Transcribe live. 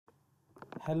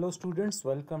Hello students,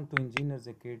 welcome to Engineers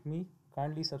Academy.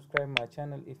 Kindly subscribe my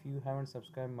channel if you haven't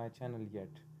subscribed my channel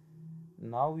yet.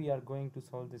 Now we are going to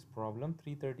solve this problem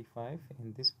 335.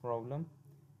 In this problem,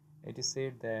 it is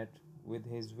said that with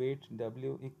his weight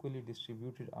W equally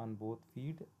distributed on both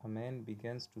feet, a man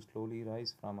begins to slowly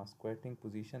rise from a squatting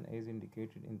position as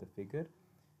indicated in the figure.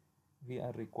 We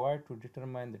are required to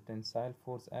determine the tensile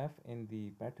force F in the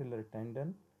patellar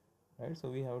tendon, right? So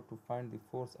we have to find the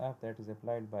force F that is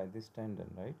applied by this tendon,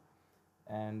 right?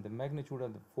 And the magnitude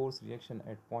of the force reaction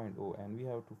at point O, and we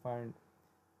have to find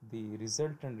the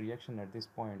resultant reaction at this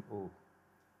point O,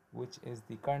 which is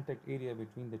the contact area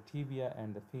between the tibia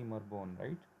and the femur bone,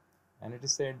 right? And it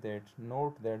is said that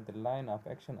note that the line of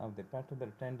action of the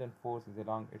patellar tendon force is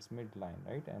along its midline,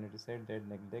 right? And it is said that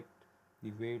neglect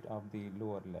the weight of the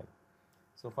lower leg.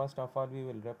 So first of all, we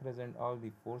will represent all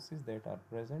the forces that are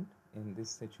present in this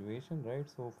situation, right?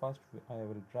 So first I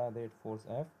will draw that force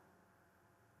F,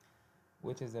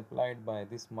 which is applied by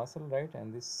this muscle, right?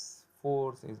 And this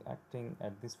force is acting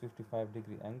at this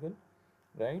 55-degree angle,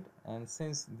 right? And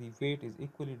since the weight is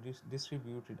equally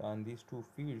distributed on these two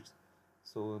fields,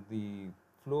 so the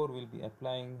floor will be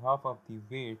applying half of the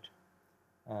weight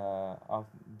of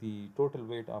the total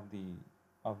weight of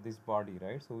this body,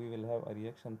 right? So we will have a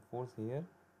reaction force here,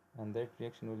 and that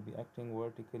reaction will be acting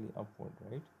vertically upward,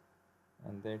 right?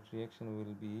 And that reaction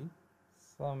will be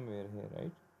somewhere here,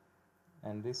 right?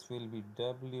 And this will be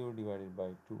W divided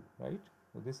by 2, right?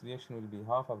 So this reaction will be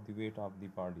half of the weight of the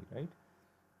body, right?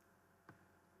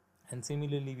 And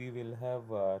similarly we will have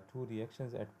two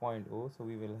reactions at point O. So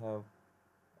we will have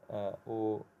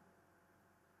O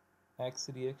X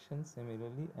reaction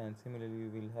similarly, and similarly we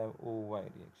will have OY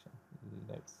reaction.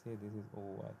 Let's say this is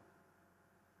OY,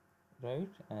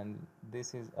 right? And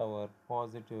this is our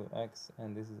positive X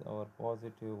and this is our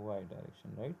positive Y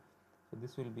direction, right? So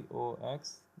this will be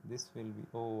OX, this will be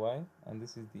OY, and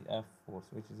this is the F force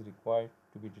which is required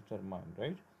to be determined,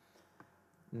 right?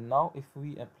 Now if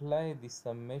we apply the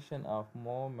summation of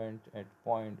moment at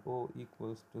point O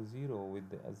equals to 0 with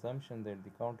the assumption that the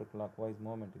counterclockwise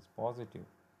moment is positive,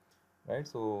 right?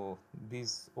 So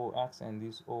this OX and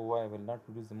this OY will not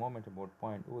produce the moment about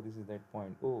point O. This is that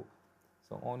point O.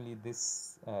 So only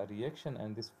this reaction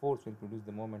and this force will produce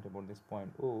the moment about this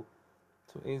point O.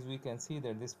 So as we can see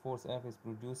that this force F is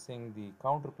producing the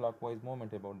counterclockwise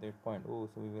moment about that point O.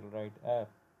 So we will write F,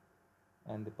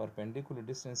 and the perpendicular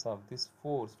distance of this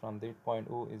force from that point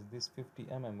O is this 50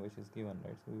 mm which is given,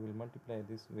 right? So we will multiply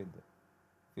this with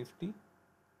 50.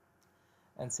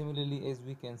 And similarly, as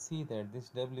we can see that this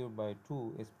W by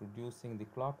 2 is producing the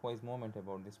clockwise moment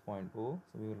about this point O.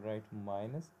 So we will write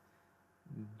minus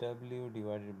W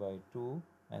divided by 2,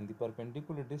 and the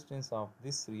perpendicular distance of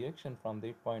this reaction from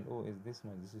that point O is this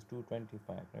much. This is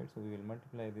 225, right? So we will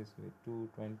multiply this with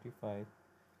 225,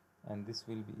 and this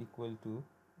will be equal to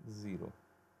 0.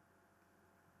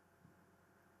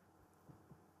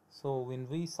 So when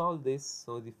we solve this,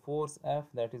 so the force F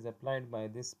that is applied by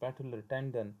this patellar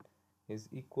tendon is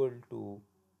equal to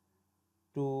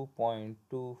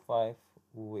 2.25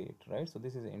 weight, right? So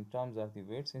this is in terms of the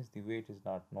weight, since the weight is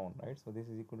not known, right? So this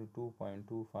is equal to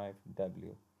 2.25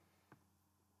 W.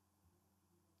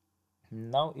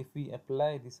 Now if we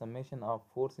apply the summation of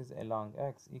forces along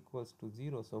X equals to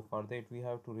 0, so for that we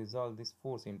have to resolve this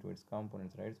force into its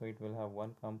components, right? So it will have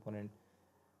one component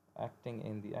acting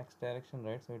in the X direction,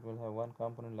 right? So it will have one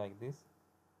component like this,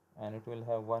 and it will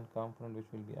have one component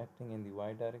which will be acting in the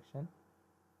Y direction,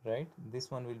 right?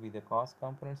 This one will be the cos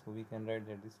component, so we can write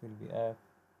that this will be F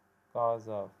cos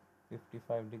of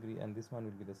 55 degree, and this one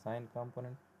will be the sine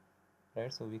component,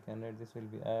 right? So we can write this will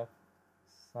be F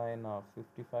sine of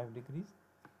 55 degrees.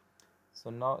 So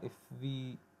now if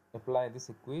we apply this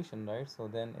equation, right, so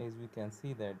then as we can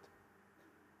see that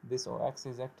this OX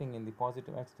is acting in the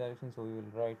positive X direction, so we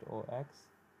will write OX,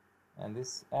 and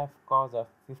this F cos of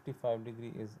 55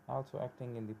 degree is also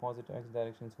acting in the positive X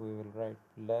direction, so we will write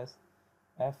plus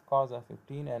F cos of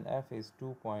 15, and F is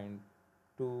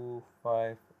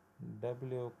 2.25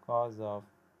 W cos of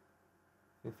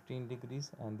 15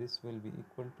 degrees, and this will be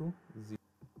equal to 0.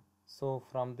 So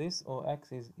from this,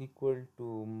 OX is equal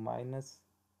to minus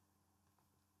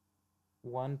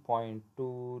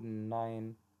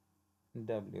 1.29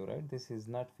 W, right? This is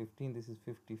not 15, this is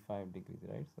 55 degrees,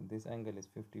 right? So this angle is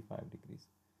 55 degrees,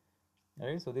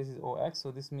 right? So this is OX,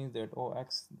 so this means that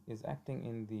OX is acting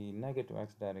in the negative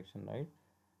X direction, right?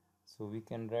 So we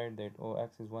can write that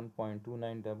OX is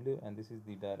 1.29 W, and this is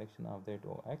the direction of that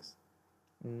OX.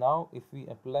 Now if we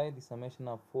apply the summation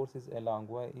of forces along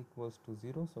Y equals to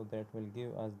 0, so that will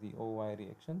give us the OY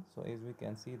reaction. So as we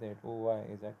can see that OY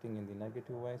is acting in the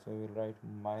negative Y, so we will write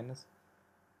minus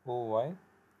OY,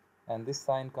 and this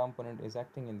sine component is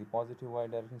acting in the positive y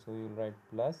direction, so we will write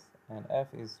plus, and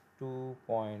f is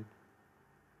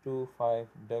 2.25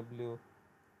 w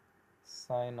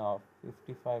sine of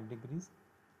 55 degrees,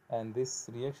 and this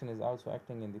reaction is also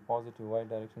acting in the positive y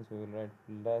direction, so we will write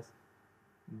plus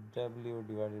w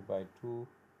divided by 2,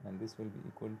 and this will be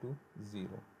equal to 0.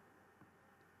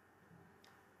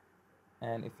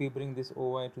 And if we bring this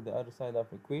oy to the other side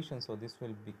of equation, so this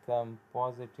will become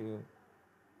positive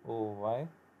oy,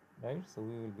 right? So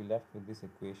we will be left with this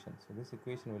equation. So this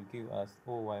equation will give us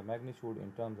oy magnitude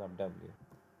in terms of w.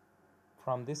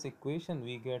 From this equation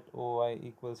we get oy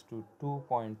equals to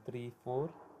 2.34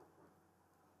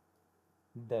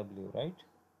 w, right?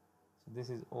 So this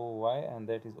is oy and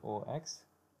that is ox.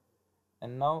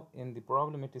 And now in the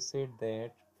problem it is said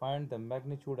that find the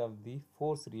magnitude of the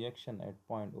force reaction at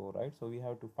point O, right? So we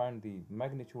have to find the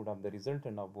magnitude of the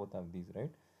resultant of both of these,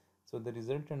 right? So the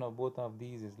resultant of both of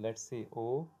these is, let's say,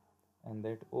 O, and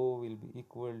that O will be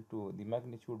equal to, the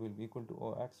magnitude will be equal to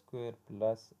Ox square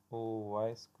plus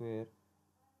Oy square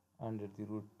under the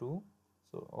root 2.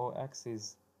 So Ox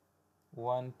is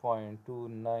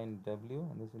 1.29 W,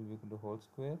 and this will be equal to whole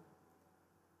square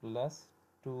plus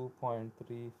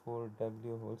 2.34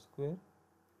 W whole square.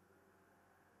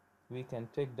 We can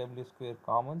take W square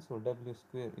common, so W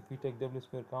square, if we take W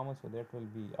square common, so that will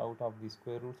be out of the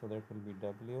square root, so that will be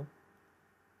W.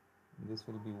 This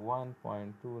will be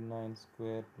 1.29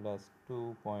 square plus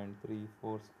 2.34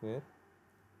 square,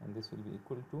 and this will be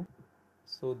equal to,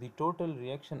 so the total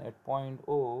reaction at point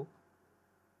O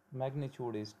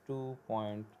magnitude is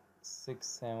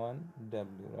 2.67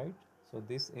 W, right? So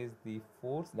this is the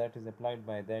force that is applied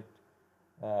by that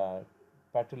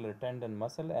patellar tendon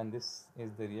muscle, and this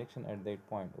is the reaction at that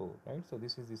point O, right? So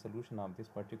this is the solution of this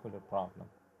particular problem.